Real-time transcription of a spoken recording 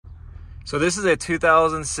So this is a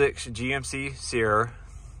 2006 GMC Sierra,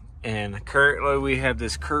 and currently we have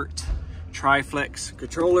this Curt Triflex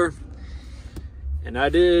controller. And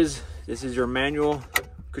this is your manual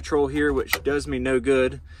control here, which does me no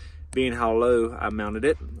good being how low I mounted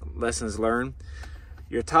it. Lessons learned.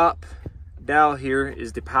 Your top dial here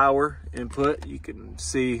is the power input. You can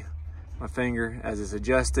see my finger as it's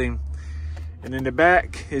adjusting. And in the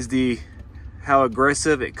back is how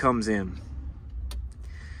aggressive it comes in.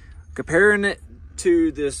 Comparing it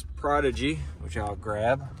to this Prodigy, which I'll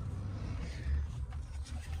grab.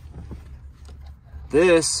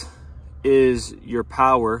 This is your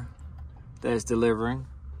power that is delivering,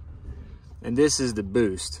 and this is the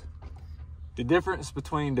boost. The difference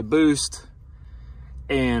between the boost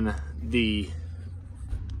and the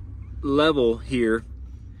level here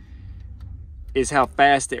is how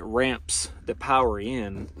fast it ramps the power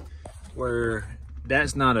in, where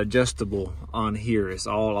that's not adjustable on here. It's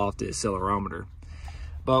all off the accelerometer.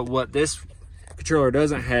 But what this controller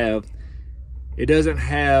doesn't have, it doesn't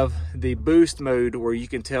have the boost mode where you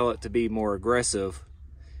can tell it to be more aggressive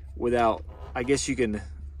without, I guess you can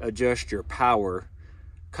adjust your power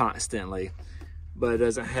constantly, but it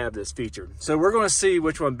doesn't have this feature. So we're going to see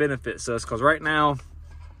which one benefits us, because right now,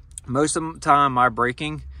 most of the time my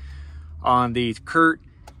braking on the Curt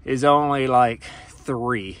is only like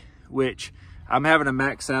 3, which I'm having to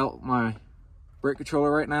max out my brake controller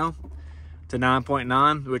right now to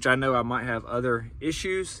 9.9, which I know I might have other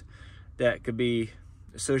issues that could be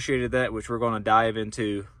associated with that, which we're going to dive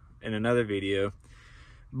into in another video.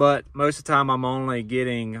 But most of the time I'm only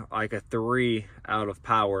getting like a 3 out of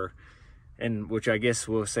power, and which I guess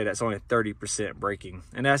we'll say that's only 30% braking,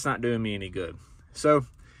 and that's not doing me any good. So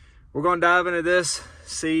we're going to dive into this,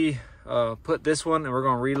 put this one, and we're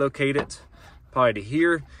going to relocate it probably to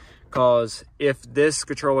here, because if this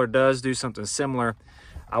controller does do something similar,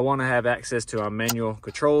 I want to have access to a manual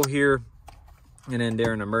control here, and then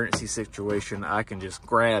during an emergency situation I can just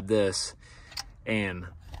grab this and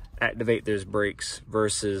activate those brakes,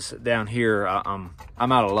 versus down here I'm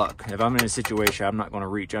out of luck. If I'm in a situation, I'm not going to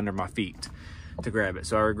reach under my feet to grab it.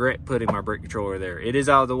 So I regret putting my brake controller there. It is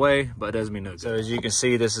out of the way, but it does me no good. So as you can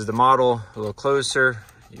see, this is the model. A little closer,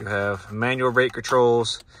 you have manual brake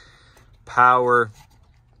controls, power,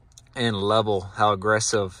 and level, how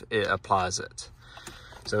aggressive it applies it.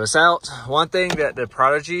 So it's out. One thing that the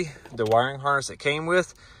Prodigy, the wiring harness it came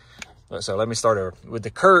with, so let me start over. With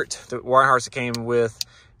the Curt, the wiring harness it came with,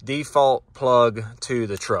 default plug to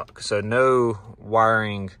the truck. So no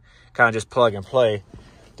wiring, kind of just plug and play.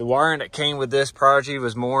 The wiring that came with this Prodigy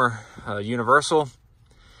was more universal,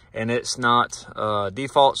 and it's not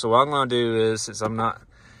default. So what I'm going to do is, since I'm not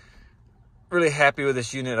really happy with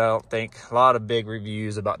this unit, I don't think a lot of big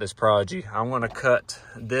reviews about this Prodigy, I'm going to cut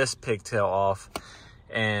this pigtail off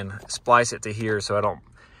and splice it to here so I don't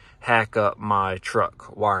hack up my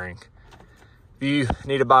truck wiring. If you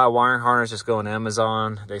need to buy a wiring harness, just go on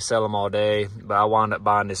Amazon. They sell them all day, but I wound up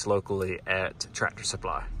buying this locally at Tractor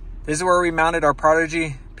Supply. This is where we mounted our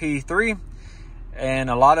Prodigy P3, and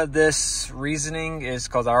a lot of this reasoning is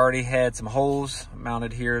because I already had some holes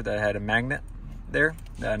mounted here that had a magnet there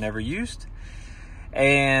that I never used.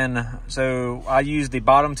 And so I used the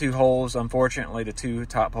bottom 2 holes. Unfortunately, the 2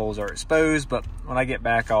 top holes are exposed, but when I get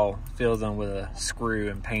back, I'll fill them with a screw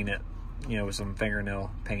and paint it, you know, with some fingernail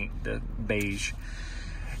paint, the beige.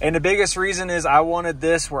 And the biggest reason is I wanted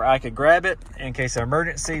this where I could grab it in case of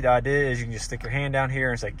emergency. The idea is you can just stick your hand down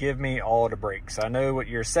here and say, give me all the brakes. I know what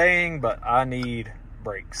you're saying, but I need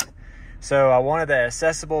brakes. So I wanted that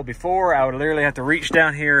accessible. Before, I would literally have to reach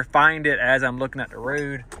down here, find it as I'm looking at the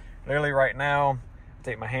road. Literally right now,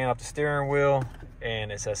 take my hand off the steering wheel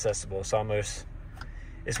and it's accessible.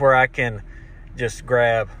 It's where I can just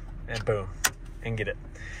grab and boom and get it.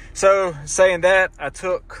 So saying that, I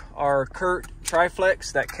took our Curt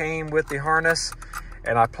Triflex that came with the harness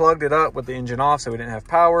and I plugged it up with the engine off so we didn't have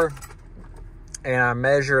power, and I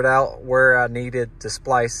measured out where I needed to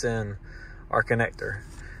splice in our connector.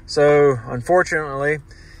 So unfortunately,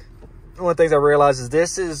 one of the things I realized is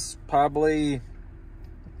this is probably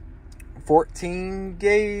 14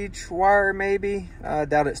 gauge wire, maybe. I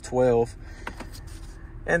doubt it's 12.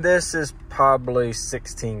 And this is probably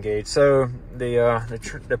 16 gauge. So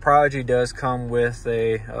the Prodigy does come with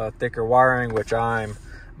a thicker wiring, which I'm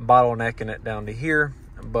bottlenecking it down to here,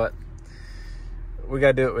 but we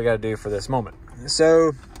gotta do what we gotta do for this moment.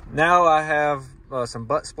 So now I have some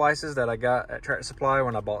butt splices that I got at Tractor Supply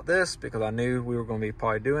when I bought this, because I knew we were going to be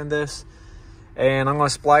probably doing this. And I'm going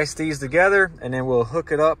to splice these together and then we'll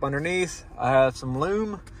hook it up underneath. I have some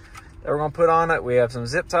loom that we're going to put on it. We have some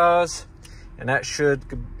zip ties, and that should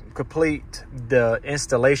complete the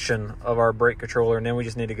installation of our brake controller, and then we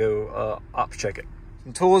just need to go ops check it.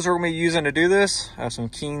 Some tools we're gonna be using to do this. I have some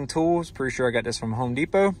Keen tools. Pretty sure I got this from Home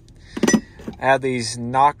Depot. I have these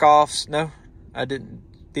knockoffs. No, I didn't.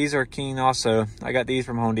 These are Keen also. I got these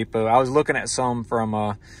from Home Depot. I was looking at some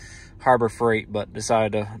from Harbor Freight, but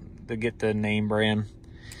decided to get the name brand.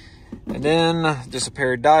 And then just a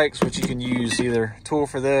pair of dikes, which you can use either tool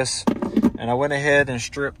for this. And I went ahead and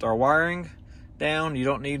stripped our wiring down. You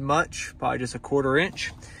don't need much, probably just a 1/4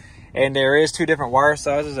 inch. And there is 2 different wire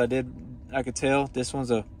sizes. I could tell this one's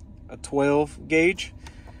a 12 gauge.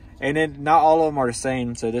 And then not all of them are the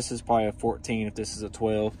same. So this is probably a 14 if this is a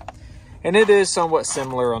 12. And it is somewhat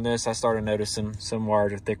similar on this. I started noticing some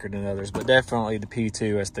wires are thicker than others, but definitely the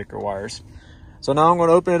P2 has thicker wires. So now I'm going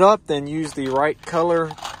to open it up, then use the right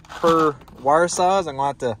color per wire size. I'm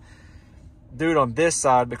going to have to do it on this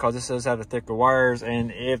side because this does have the thicker wires.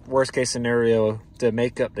 And if worst case scenario, to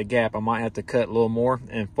make up the gap, I might have to cut a little more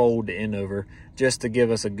and fold the end over just to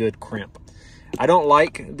give us a good crimp. I don't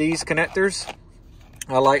like these connectors.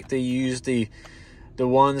 I like to use the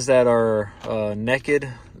ones that are naked,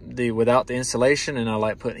 without the insulation, and I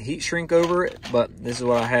like putting heat shrink over it, but this is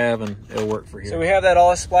what I have and it'll work for here. So we have that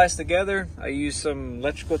all spliced together. I use some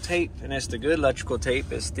electrical tape, and it's the good electrical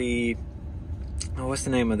tape. It's the, what's the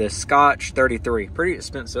name of this? Scotch 33. Pretty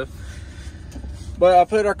expensive. But I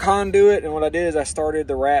put our conduit, and what I did is I started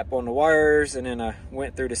the wrap on the wires, and then I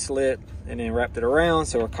went through the slit and then wrapped it around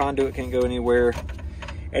so our conduit can't go anywhere.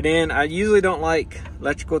 And then I usually don't like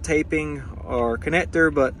electrical taping or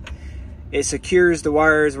connector, but it secures the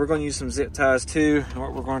wires. We're going to use some zip ties too. And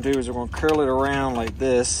what we're going to do is we're going to curl it around like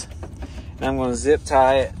this. And I'm going to zip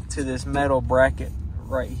tie it to this metal bracket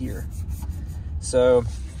right here. So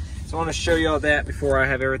I want to show y'all that before I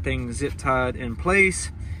have everything zip tied in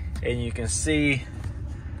place. And you can see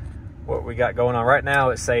what we got going on. Right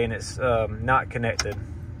now it's saying it's not connected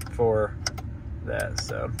for that.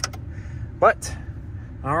 So, but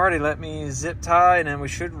alrighty, let me zip tie, and then we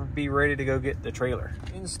should be ready to go get the trailer.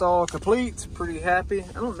 Install complete, pretty happy.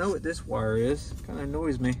 I don't know what this wire is, kind of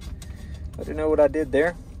annoys me. I don't know what I did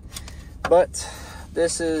there. But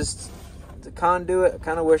this is the conduit. I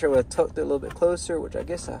kind of wish I would have tucked it a little bit closer, which I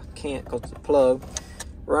guess I can't because the plug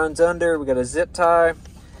runs under. We got a zip tie.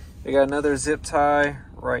 We got another zip tie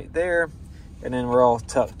right there, and then we're all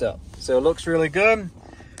tucked up. So it looks really good.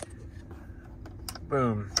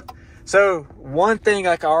 Boom. So one thing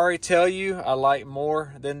I can already tell you I like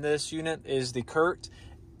more than this unit is the Curt.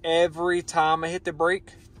 Every time I hit the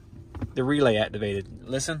brake, the relay activated.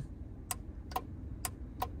 Listen.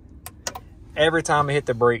 Every time I hit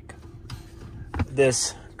the brake,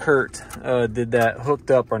 this Curt did that,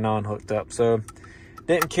 hooked up or non-hooked up. So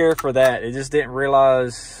didn't care for that. It just didn't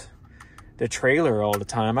realize the trailer all the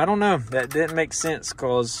time. I don't know. That didn't make sense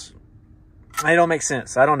because it don't make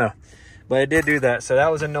sense. I don't know. But it did do that, so that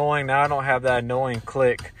was annoying. Now I don't have that annoying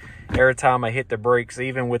click every time I hit the brakes,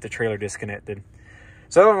 even with the trailer disconnected.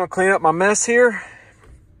 So I'm gonna clean up my mess here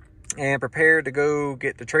and prepare to go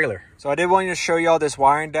get the trailer. So I did want to show y'all this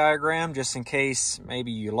wiring diagram just in case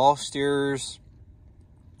maybe you lost yours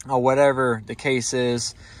or whatever the case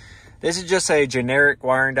is. This is just a generic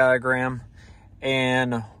wiring diagram,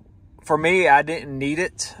 and for me, I didn't need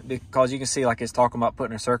it because you can see like it's talking about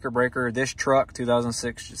putting a circuit breaker. This truck,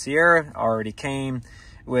 2006 Sierra, already came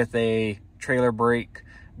with a trailer brake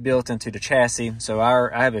built into the chassis. So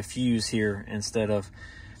I have a fuse here instead of,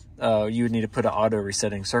 you would need to put an auto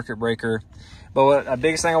resetting circuit breaker. But the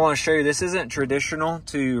biggest thing I want to show you, this isn't traditional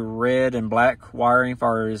to red and black wiring as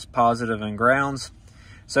far as positive and grounds.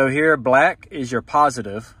 So here, black is your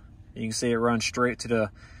positive. You can see it runs straight to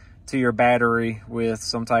your battery with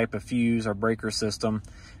some type of fuse or breaker system.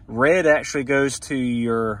 Red actually goes to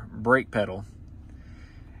your brake pedal.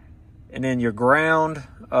 And then your ground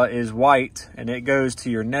is white, and it goes to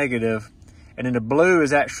your negative. And then the blue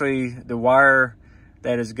is actually the wire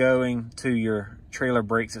that is going to your trailer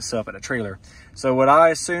brakes itself at the trailer. So what I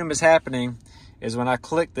assume is happening is when I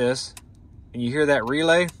click this and you hear that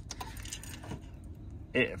relay,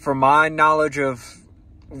 from my knowledge of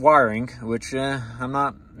wiring, which I'm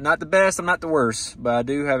not the best, I'm not the worst, but I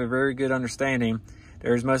do have a very good understanding.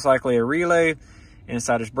 There's most likely a relay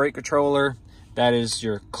inside this brake controller. That is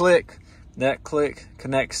your click. That click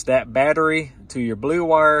connects that battery to your blue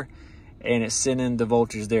wire, and it's sending the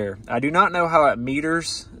voltage there. I do not know how it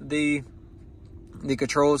meters the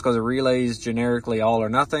controls because the relay is generically all or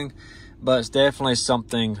nothing, but it's definitely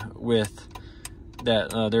something with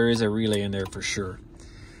that. There is a relay in there for sure.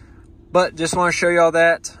 But just want to show you all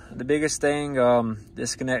that. The biggest thing,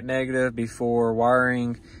 disconnect negative before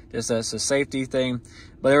wiring, just that's a safety thing.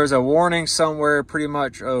 But there was a warning somewhere, pretty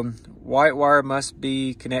much white wire must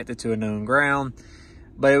be connected to a known ground.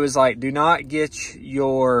 But it was like, do not get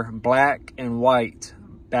your black and white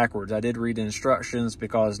backwards. I did read the instructions,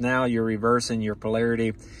 because now you're reversing your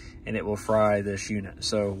polarity and it will fry this unit.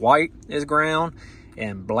 So white is ground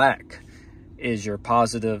and black is your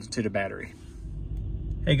positive to the battery.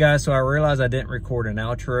 Hey guys, so I realized I didn't record an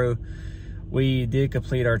outro. We did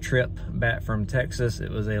complete our trip back from Texas.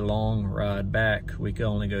 It was a long ride back. We could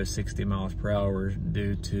only go 60 miles per hour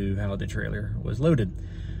due to how the trailer was loaded.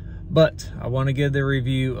 But I want to give the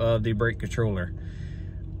review of the brake controller.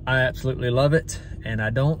 I absolutely love it, and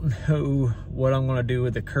I don't know what I'm going to do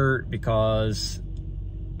with the Kurt, because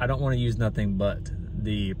I don't want to use nothing but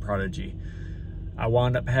the Prodigy. I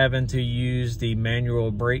wound up having to use the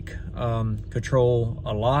manual brake control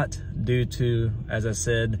a lot due to, as I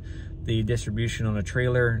said, the distribution on the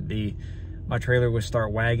trailer. My trailer would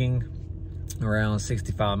start wagging around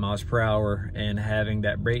 65 miles per hour, and having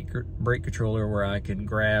that brake controller where I can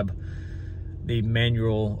grab the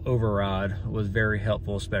manual override was very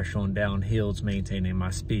helpful, especially on downhills, maintaining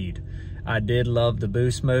my speed. I did love the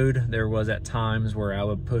boost mode. There was at times where I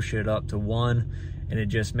would push it up to 1, and it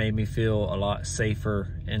just made me feel a lot safer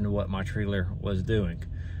in what my trailer was doing.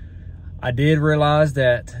 I did realize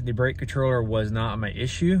that the brake controller was not my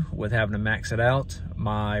issue with having to max it out.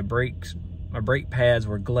 My brake pads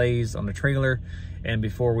were glazed on the trailer, and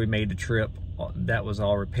before we made the trip, that was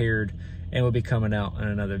all repaired and will be coming out in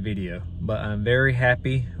another video. But I'm very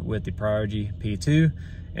happy with the Prodigy P2,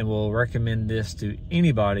 and will recommend this to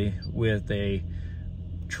anybody with a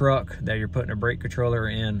truck that you're putting a brake controller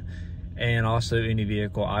in, and also any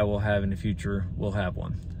vehicle I will have in the future will have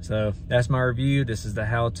one. So that's my review. This is the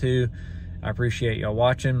how-to. I appreciate y'all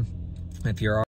watching. If you're